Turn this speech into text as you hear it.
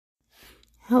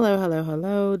Hello, hello,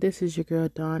 hello. This is your girl,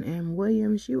 Dawn M.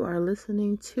 Williams. You are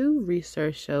listening to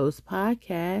Research Shows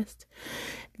Podcast.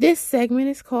 This segment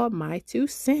is called My Two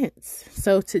Cents.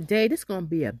 So today, this is going to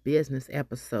be a business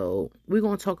episode. We're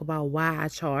going to talk about why I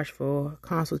charge for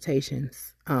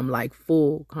consultations, like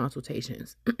full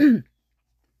consultations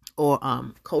or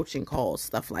coaching calls,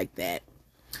 stuff like that.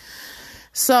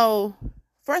 So,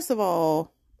 first of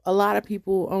all, a lot of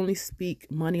people only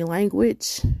speak money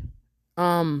language.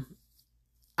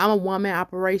 I'm a one-man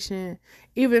operation.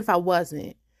 Even if I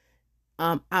wasn't,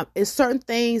 it's certain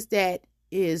things that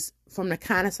is from the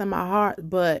kindness of my heart.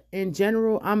 But in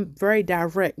general, I'm very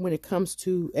direct when it comes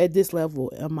to, at this level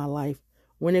of my life,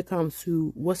 when it comes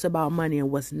to what's about money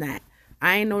and what's not.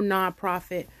 I ain't no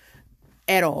nonprofit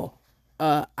at all.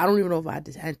 I don't even know if I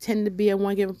intend to be at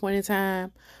one given point in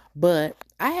time. But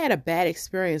I had a bad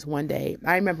experience one day.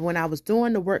 I remember when I was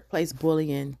doing the workplace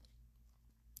bullying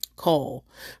call.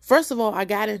 First of all, I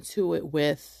got into it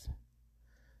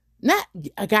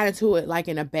like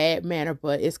in a bad manner,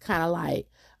 but it's kind of like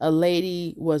a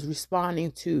lady was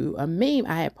responding to a meme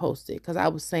I had posted because I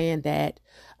was saying that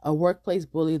a workplace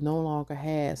bully no longer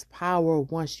has power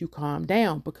once you calm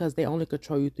down because they only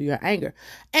control you through your anger.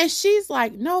 And she's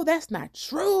like, no, that's not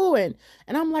true. And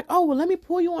I'm like, oh, well, let me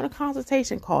pull you on a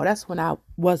consultation call. That's when I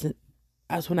was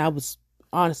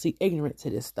honestly ignorant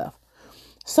to this stuff.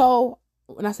 So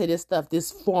when I say this stuff, this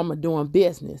form of doing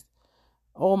business,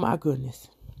 oh my goodness.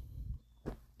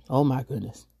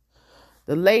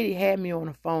 The lady had me on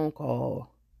a phone call.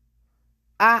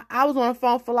 I was on the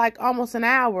phone for like almost an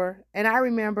hour. And I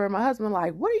remember my husband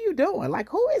like, what are you doing? Like,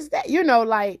 who is that?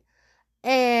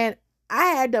 And I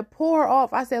had to pull her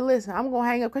off. I said, listen, I'm going to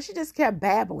hang up because she just kept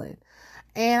babbling.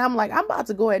 And I'm like, I'm about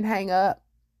to go ahead and hang up.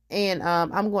 And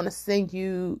I'm going to send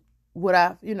you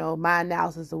my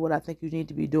analysis of what I think you need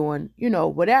to be doing,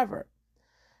 whatever.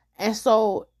 And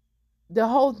so the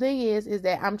whole thing is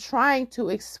that I'm trying to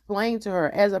explain to her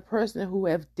as a person who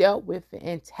have dealt with it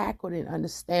and tackled and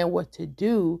understand what to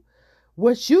do,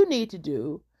 what you need to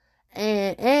do,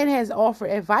 and has offered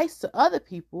advice to other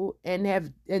people and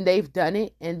they've done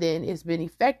it and then it's been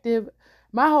effective.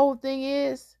 My whole thing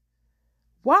is,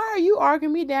 why are you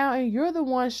arguing me down and you're the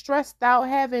one stressed out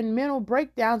having mental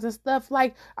breakdowns and stuff?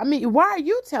 Why are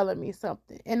you telling me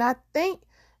something? And I think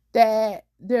that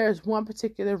there's one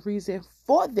particular reason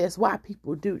for this, why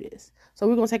people do this. So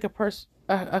we're going to take a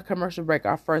commercial break,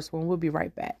 our first one. We'll be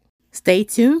right back. Stay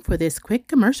tuned for this quick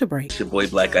commercial break. It's your boy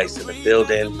Black Ice in the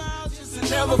building.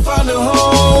 Never found a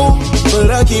home, but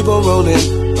I keep on rolling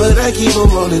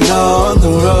on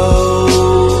the road.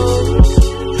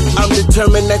 I'm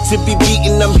determined not to be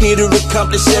beaten, I'm here to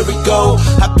accomplish every goal.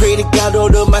 I pray to God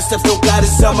all of my steps, don't God,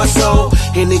 it's on my soul.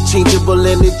 Interchangeable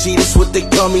energy, that's what they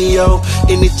call me, yo.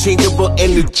 Interchangeable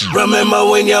energy. Remember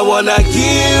when y'all wanna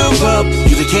give up,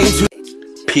 you came to.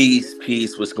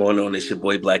 Peace, what's going on? It's your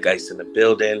boy Black Ice in the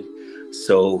building.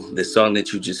 So the song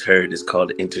that you just heard is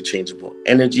called Interchangeable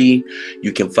Energy.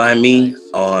 You can find me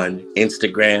on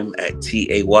Instagram at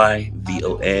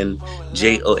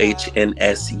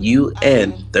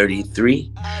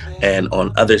TAYVONJOHNSUN33 and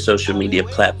on other social media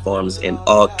platforms in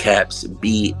all caps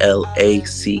BLACKI.C.E.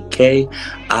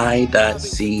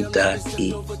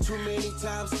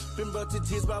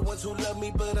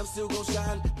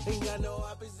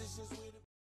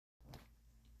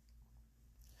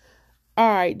 All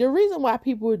right, the reason why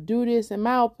people do this, in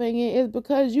my opinion, is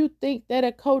because you think that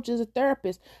a coach is a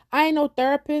therapist. I ain't no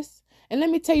therapist, and let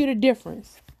me tell you the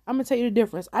difference. I'm gonna tell you the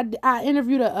difference. I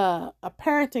interviewed a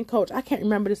parenting coach. I can't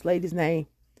remember this lady's name.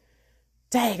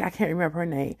 Dang, I can't remember her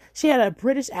name. She had a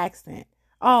British accent.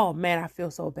 Oh man, I feel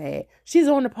so bad. She's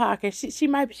on the podcast.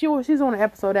 She's on an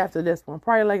episode after this one.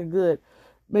 Probably like a good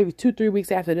maybe 2-3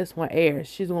 weeks after this one airs.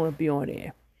 She's gonna be on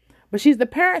there. But she's the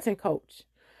parenting coach,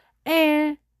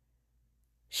 and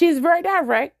she's very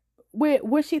direct with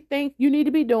what she thinks you need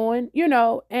to be doing,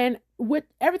 and with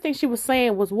everything she was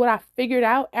saying was what I figured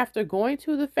out after going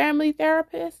to the family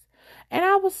therapist. And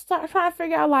I was trying to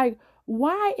figure out, like,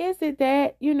 why is it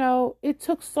that, it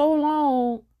took so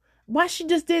long? Why she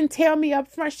just didn't tell me up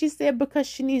front? She said because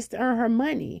she needs to earn her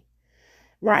money,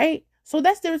 right? So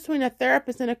that's the difference between a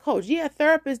therapist and a coach. Yeah,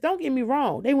 therapists, don't get me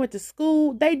wrong. They went to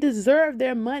school. They deserve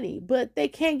their money, but they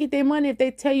can't get their money if they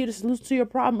tell you the solution to your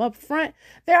problem up front.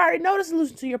 They already know the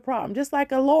solution to your problem, just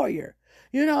like a lawyer.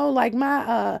 Like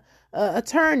my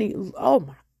attorney. Oh,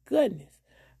 my goodness.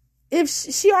 If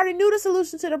she already knew the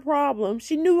solution to the problem,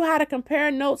 she knew how to compare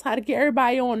notes, how to get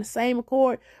everybody on the same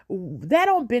accord. That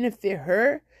don't benefit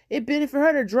her. It benefit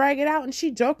her to drag it out. And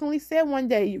she jokingly said one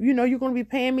day, you're going to be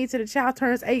paying me till the child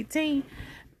turns 18.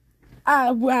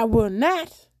 I will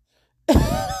not.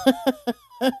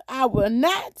 I will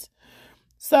not.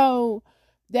 So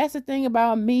that's the thing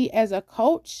about me as a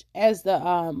coach, as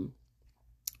the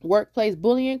workplace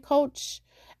bullying coach,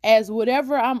 as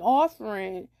whatever I'm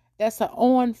offering that's an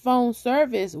on phone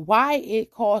service, why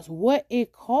it costs what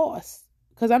it costs.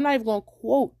 Because I'm not even going to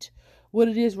quote what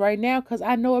it is right now, because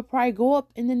I know it probably go up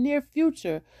in the near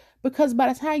future. Because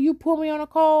by the time you put me on a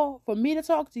call for me to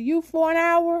talk to you for an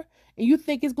hour, and you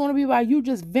think it's going to be about you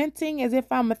just venting as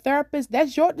if I'm a therapist,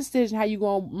 that's your decision how you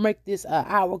going to make this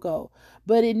hour go.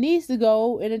 But it needs to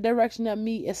go in the direction of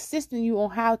me assisting you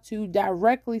on how to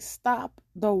directly stop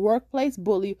the workplace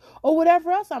bully or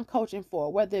whatever else I'm coaching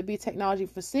for, whether it be technology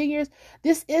for seniors.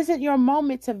 This isn't your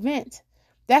moment to vent.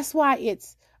 That's why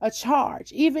it's a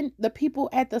charge. Even the people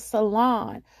at the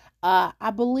salon,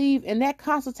 I believe in that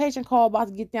consultation call about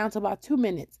to get down to about 2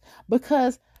 minutes,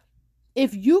 because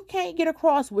if you can't get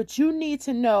across what you need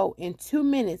to know in 2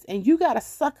 minutes and you got to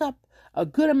suck up a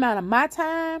good amount of my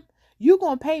time, you're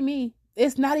going to pay me.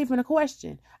 It's not even a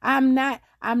question. I'm not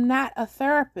a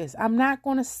therapist. I'm not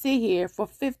going to sit here for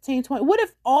 15, 20. What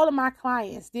if all of my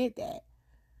clients did that?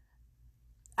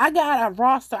 I got a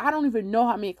roster. I don't even know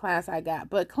how many clients I got,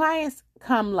 but clients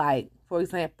come, like, for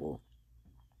example,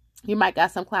 you might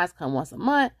got some clients come once a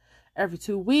month, every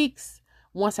 2 weeks,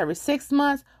 once every 6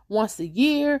 months, once a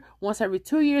year, once every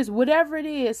 2 years, whatever it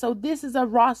is. So this is a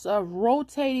roster of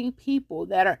rotating people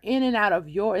that are in and out of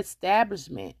your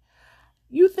establishment.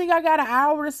 You think I got an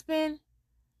hour to spend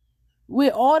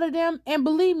with all of them? And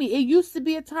believe me, it used to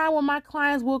be a time when my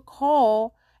clients would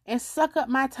call and suck up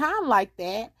my time like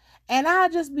that, and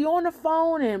I'd just be on the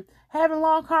phone and having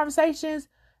long conversations.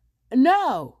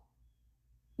 No.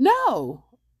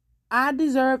 I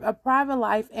deserve a private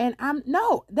life, and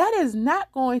that is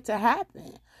not going to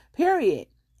happen, period.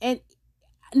 And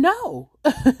no.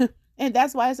 And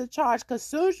that's why it's a charge, because as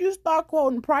soon as you start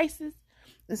quoting prices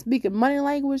and speaking money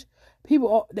language,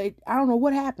 people, I don't know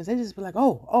what happens. They just be like,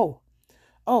 oh,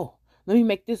 let me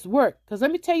make this work. Because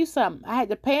let me tell you something. I had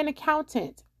to pay an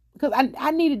accountant because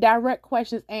I needed direct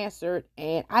questions answered,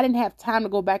 and I didn't have time to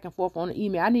go back and forth on the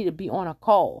email. I needed to be on a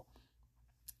call.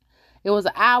 It was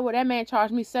an hour. That man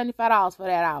charged me $75 for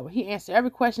that hour. He answered every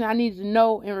question I needed to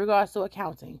know in regards to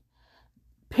accounting.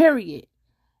 Period.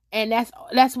 And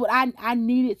that's what I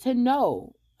needed to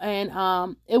know.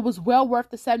 And it was well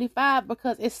worth the $75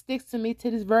 because it sticks to me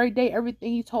to this very day.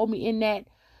 Everything he told me in that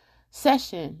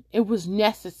session, it was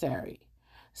necessary.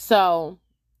 So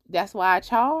that's why I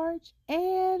charge.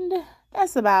 And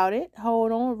that's about it.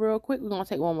 Hold on real quick. We're going to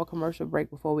take one more commercial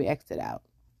break before we exit out.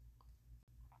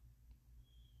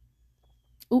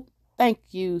 Thank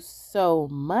you so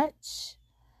much.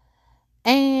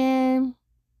 And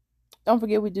don't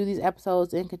forget, we do these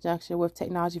episodes in conjunction with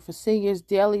Technology for Seniors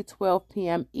daily, 12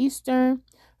 p.m. Eastern,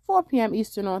 4 p.m.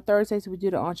 Eastern on Thursdays. We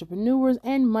do the entrepreneurs,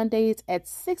 and Mondays at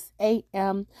 6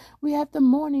 a.m. we have the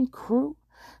morning crew.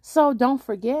 So don't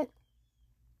forget,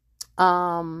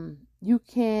 you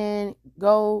can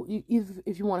go,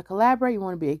 if you want to collaborate, you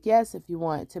want to be a guest, if you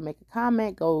want to make a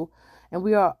comment, go, and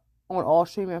we are on all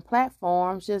streaming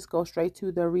platforms. Just go straight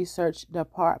to the research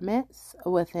departments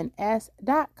with an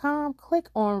s.com. Click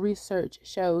on Research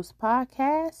Shows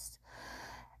Podcast,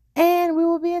 and we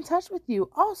will be in touch with you.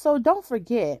 Also, don't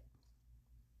forget,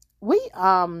 we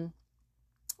also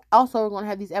are going to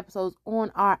have these episodes on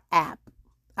our app.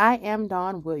 I am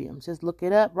Dawn Williams. Just look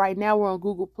it up. Right now, we're on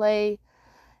Google Play.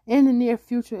 In the near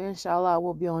future, inshallah,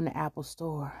 we'll be on the Apple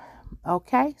Store.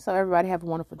 Okay, so everybody have a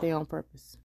wonderful day on purpose.